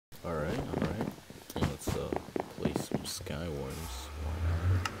Skywars.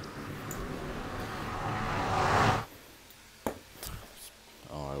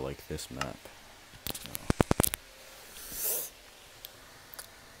 Oh, I like this map.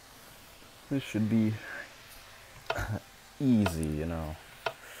 This should be easy, you know.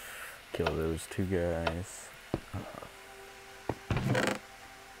 Kill those two guys.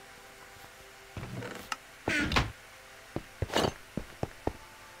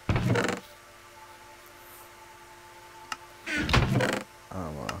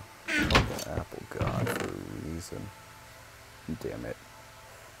 I'm called the Apple God for a reason. Damn it.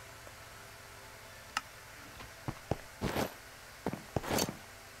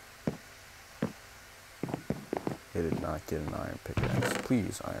 I did not get an iron pickaxe.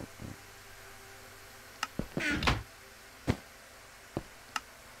 Please, iron.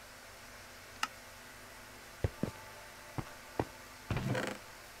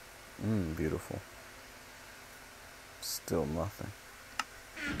 Beautiful. Still nothing.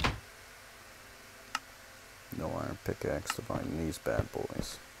 No iron pickaxe to find these bad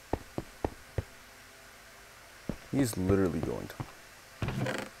boys. He's literally going to.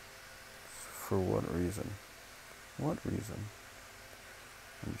 For what reason? What reason?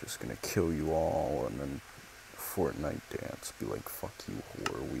 I'm just gonna kill you all and then Fortnite dance. Be like, fuck you,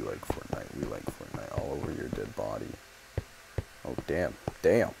 whore. We like Fortnite. We like Fortnite. All over your dead body. Oh, damn.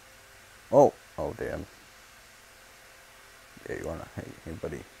 Damn. Oh. Oh, damn. Yeah, you wanna. Hey,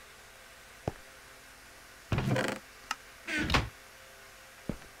 buddy.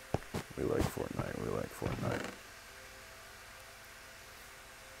 We like Fortnite. We like Fortnite.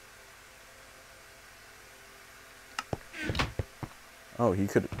 Oh, he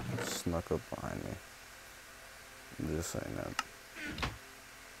could have snuck up behind me. I'm just saying that.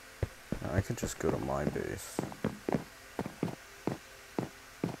 I could just go to my base.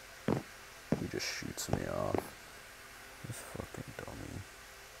 He just shoots me off. This fucking dummy.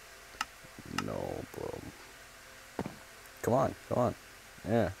 No, bro. Come on, come on.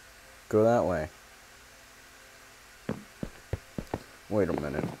 Yeah. Go that way. Wait a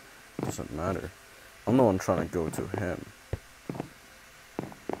minute. Doesn't matter. I'm the one trying to go to him.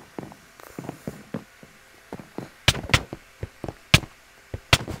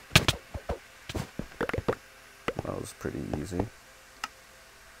 That was pretty easy.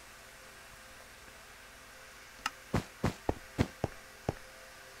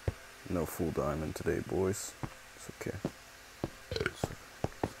 No full diamond today, boys. It's okay. It's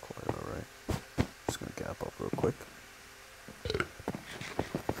quite alright. Just gonna gap up real quick.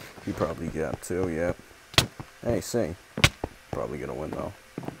 You probably gap too, yep. Hey, sing. Probably gonna win though.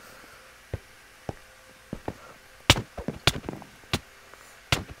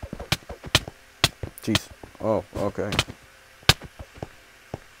 Jeez. Oh, okay.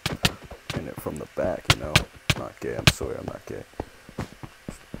 In it from the back, you know. Not gay, I'm sorry, I'm not gay.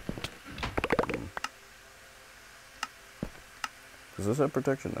 Does this have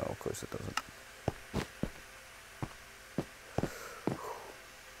protection? No, of course it doesn't.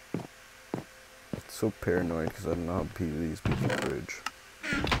 So paranoid because I don't know how to beat these people bridge.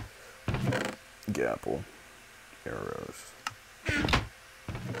 Gapple. Arrows.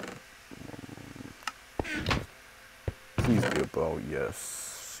 Please be a bow. Yes.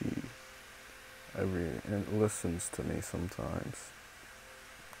 See. It listens to me sometimes.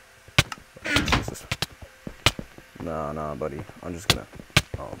 Oh, Jesus. Nah, buddy. I'm just gonna.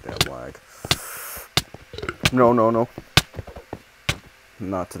 Oh, damn lag. No.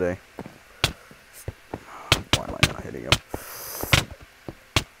 Not today. Why am I not hitting him?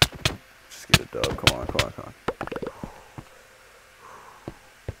 Just get a dub. Come on.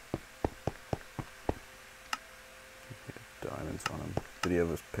 Diamonds on him. Did he have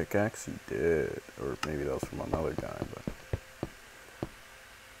his pickaxe? He did. Or maybe that was from another guy, but.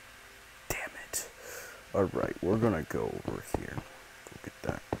 Damn it. Alright, we're gonna go over here. Go get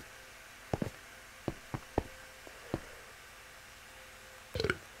that.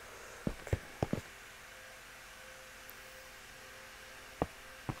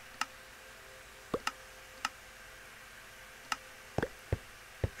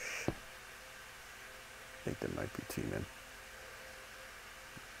 I think they might be teaming.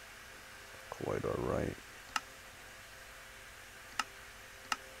 Quite alright.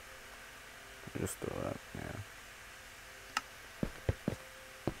 Just throw that, yeah.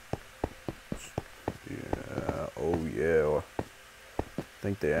 Yeah, oh yeah. I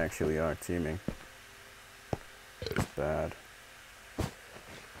think they actually are teaming. It's bad.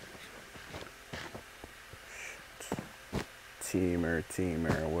 Shit. Teamer,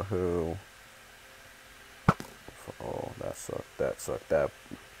 woohoo. Oh, that sucked.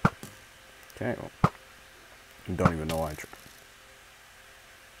 Okay, well, You don't even know I tried.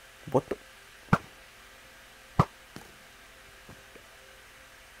 What the?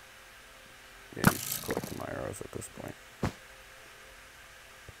 Yeah, he's just collecting my arrows at this point.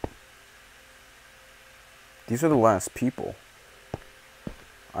 These are the last people.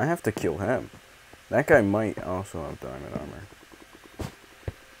 I have to kill him. That guy might also have diamond armor.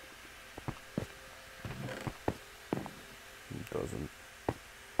 He doesn't.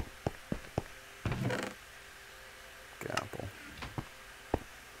 Gapple.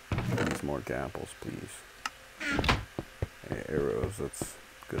 Please, more gapples, please. Hey, arrows, that's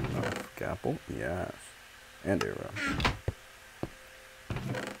good enough. Gapple? Yes. And arrow.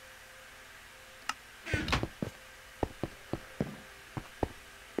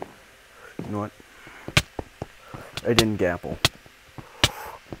 You know what? I didn't gapple.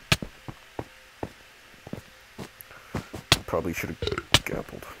 Probably should have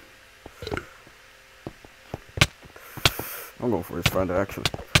gappled. I'm going for his friend, actually.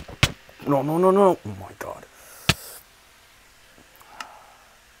 No, no, no, no. Oh my god.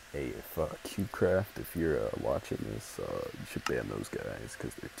 Hey, if CubeCraft, if you're watching this, you should ban those guys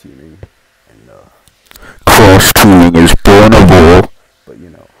because they're teaming and cross teaming is bannable. But you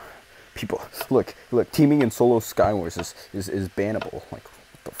know, people look, teaming in solo Skywars is bannable. Like,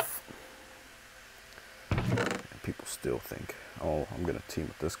 what the and people still think, oh, I'm gonna team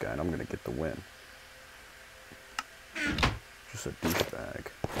with this guy and I'm gonna get the win. Just a douchebag.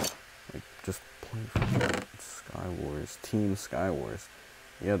 Like, just play Skywars, Team Skywars.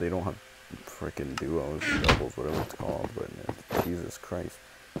 Yeah, they don't have freaking duos and doubles, whatever it's called, but Jesus Christ.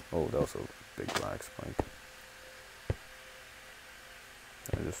 Oh, that was a big black spike.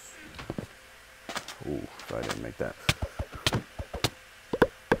 Ooh, I didn't make that.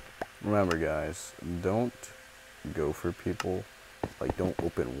 Remember, guys, don't go for people. Like, don't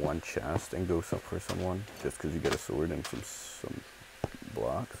open one chest and go for someone just because you get a sword and some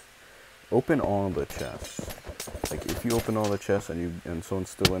blocks. Open all the chests. Like, if you open all the chests and someone's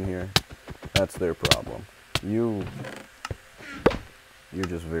still in here, that's their problem. You're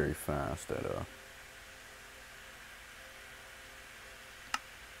just very fast at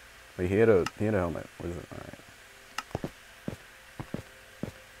Wait, he had a helmet. What is it? Alright.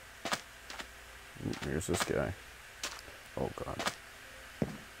 Here's this guy. Oh god.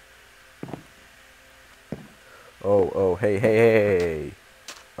 Oh, hey.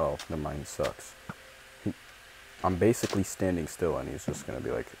 Oh, never mind, he sucks. I'm basically standing still and he's just gonna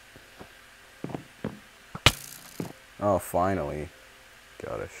be like, oh, finally.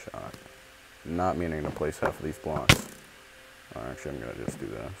 Got a shot. Not meaning to place half of these blocks. Oh, actually, I'm gonna just do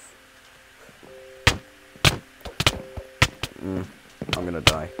this. I'm gonna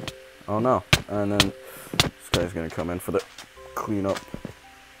die. Oh no. And then this guy's gonna come in for the cleanup.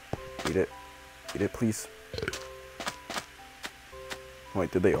 Eat it. Eat it, please. Wait,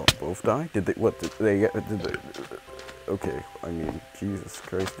 did they all both die? Did they, what, did they get, did they, okay, I mean, Jesus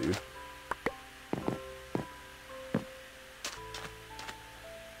Christ, dude.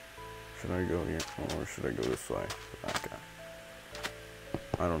 Should I go here, or should I go this way? That guy.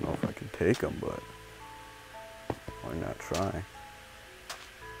 I don't know if I can take him, but why not try?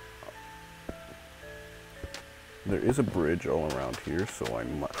 There is a bridge all around here, so I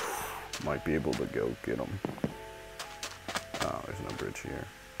might be able to go get him. Oh, there's no bridge here.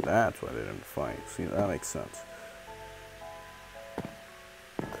 That's why they didn't fight. See, that makes sense.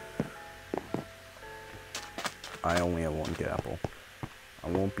 I only have one gapple. I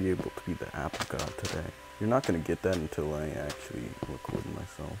won't be able to be the apple god today. You're not going to get that until I actually record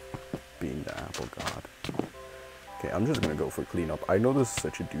myself being the apple god. Okay, I'm just going to go for cleanup. I know this is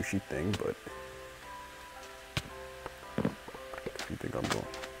such a douchey thing, but if you think I'm going...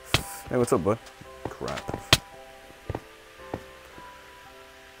 Hey, what's up, bud? Crap.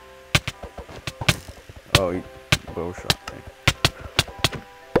 Oh, he bow shot me.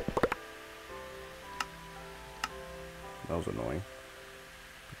 That was annoying.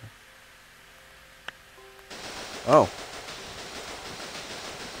 Oh.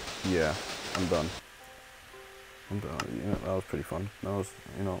 Yeah, I'm done. Yeah, that was pretty fun. That was,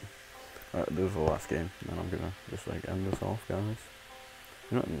 you know, this is the last game, and I'm gonna just like end this off, guys.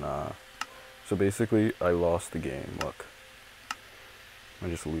 You know, nah. So basically, I lost the game. Look. I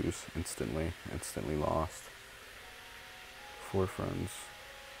just lose instantly lost. 4 friends.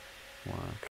 Whack.